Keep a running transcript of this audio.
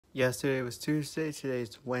Yesterday was Tuesday, today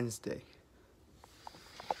is Wednesday.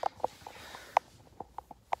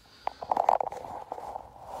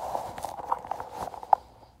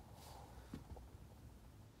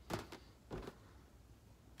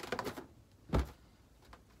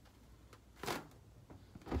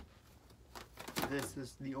 This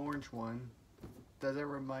is the orange one. Does it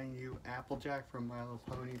remind you Applejack from My Little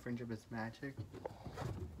Pony Friendship is Magic?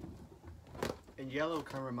 And yellow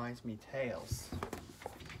kind of reminds me Tails.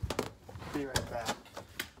 Be right back.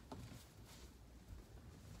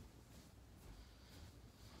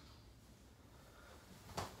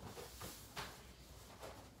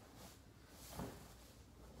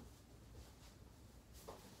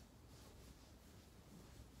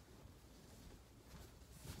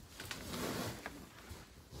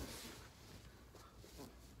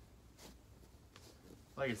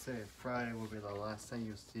 Like I said, Friday will be the last time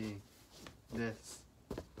you'll see this,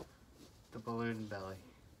 the balloon belly.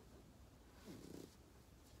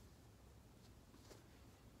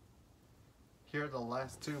 Here are the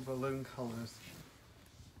last two balloon colors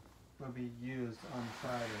will be used on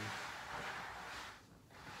Friday.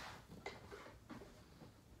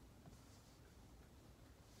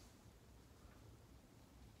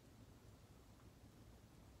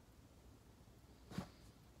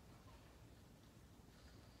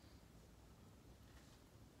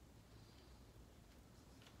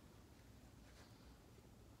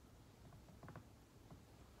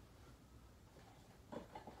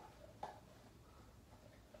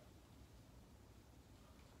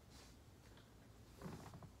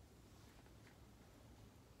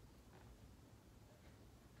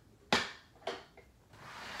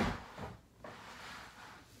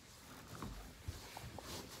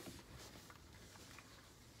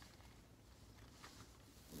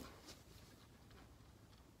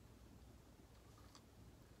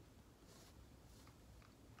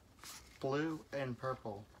 Blue and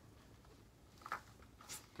purple.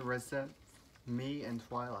 The represent me and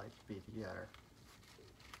Twilight to be together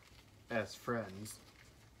as friends.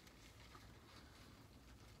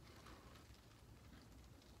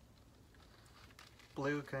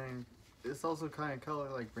 Blue it's also kind of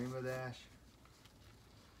colored like Rainbow Dash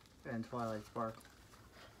and Twilight Sparkle.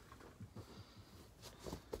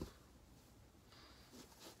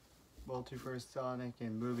 Multiverse Sonic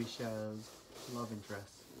and Movie Shadows love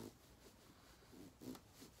interest.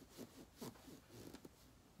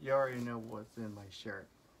 You already know what's in my shirt.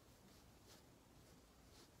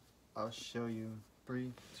 I'll show you.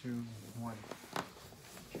 3, 2, 1.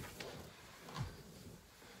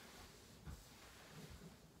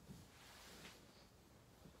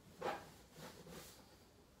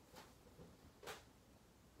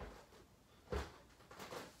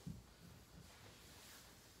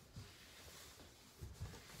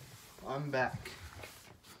 I'm back.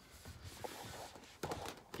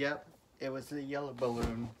 Yep. It was the yellow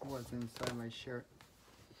balloon was inside my shirt.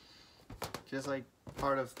 Just like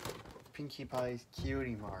part of Pinkie Pie's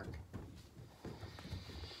cutie mark.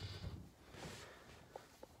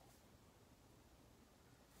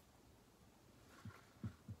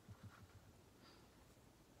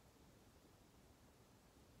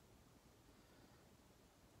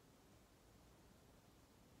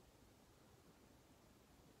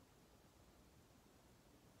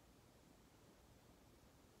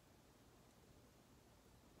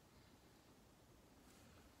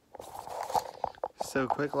 So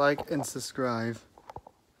quick like and subscribe.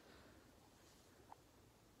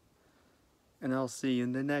 And I'll see you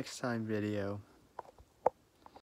in the next time video.